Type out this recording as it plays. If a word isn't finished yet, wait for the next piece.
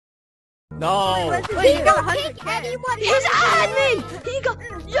No. Wait, you got 100K. He's admin. He got.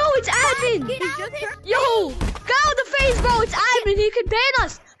 Yo, it's admin. Yo, get out of the face, bro. It's admin. He could ban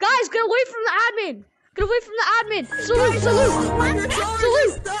us. Guys, get away from the admin. Get away from the admin. Salute, salute.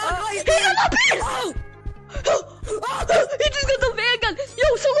 Salute. He's on the ban. He just got the ban gun.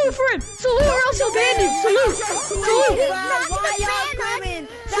 Yo, salute for him. Salute or else he'll ban him. Salute. Salute. Why y'all coming?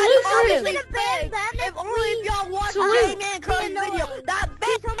 Salute for him. If only if y'all watch Hangman Curry's video, that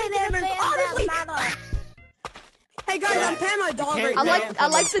bitch is honestly. Hey guys, I'm petting my dog right now. I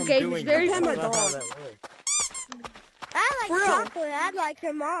like the game. It's very I'm fun. petting my dog. I like chocolate. I like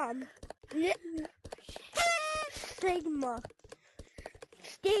your mom. Sigma.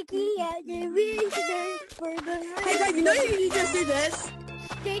 Sticky at the reason for the. Hey guys, you know you just do this?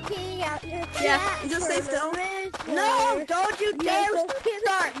 Sticky at the. Yeah. You just stay still. No, don't you dare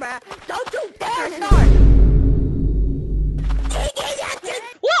start, man. Don't you dare start.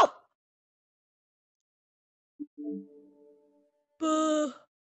 Whoa! Buh.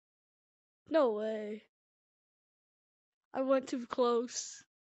 No way. I went too close.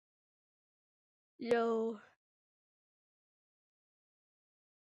 Yo.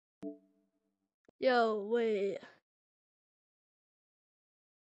 Yo, wait.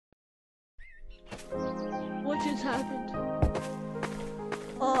 What just happened?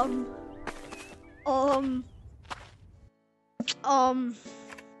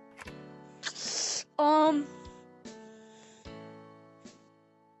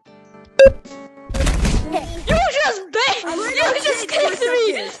 You just bait! You just kicked me!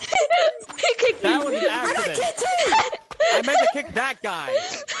 He kicked me! That was an accident. I meant to kick that guy.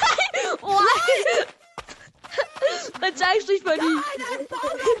 Why? That's actually funny. Guys, I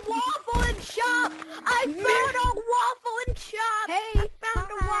found a waffle in shop. I found a waffle in shop. Hey, found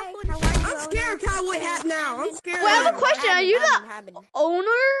a waffle in shop. I'm scared of Cowboy Hat now. I'm scared. Wait, I have a question. Are you the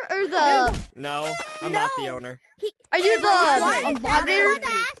owner or the? No, I'm not the owner. Are you the moderator?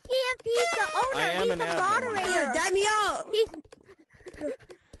 I am an admin. Dab me up.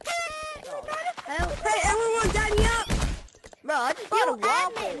 Hey, everyone, dab me up. Bro, I just got a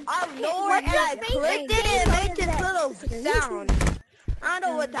waffle. I'm Lord, and I clicked it and it made this little sound. I don't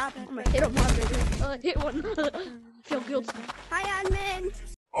know what happened. I'm gonna hit a moderator. Hit one. Feel guilty. Hi, admin.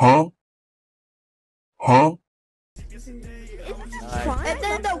 Huh? Huh? And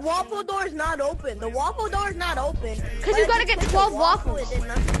then the waffle door's not open. The waffle door's not open. Cause you gotta get 12 waffles. And then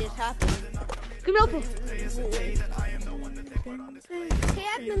nothing just happened. Give me open. Hey,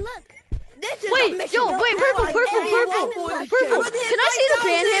 admin, look. This is Wait, a mission. yo, wait, purple. Can I see the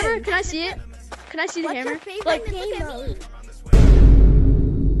pan hammer? Can I see it? Can I see the What's hammer? your favorite Like, game mode?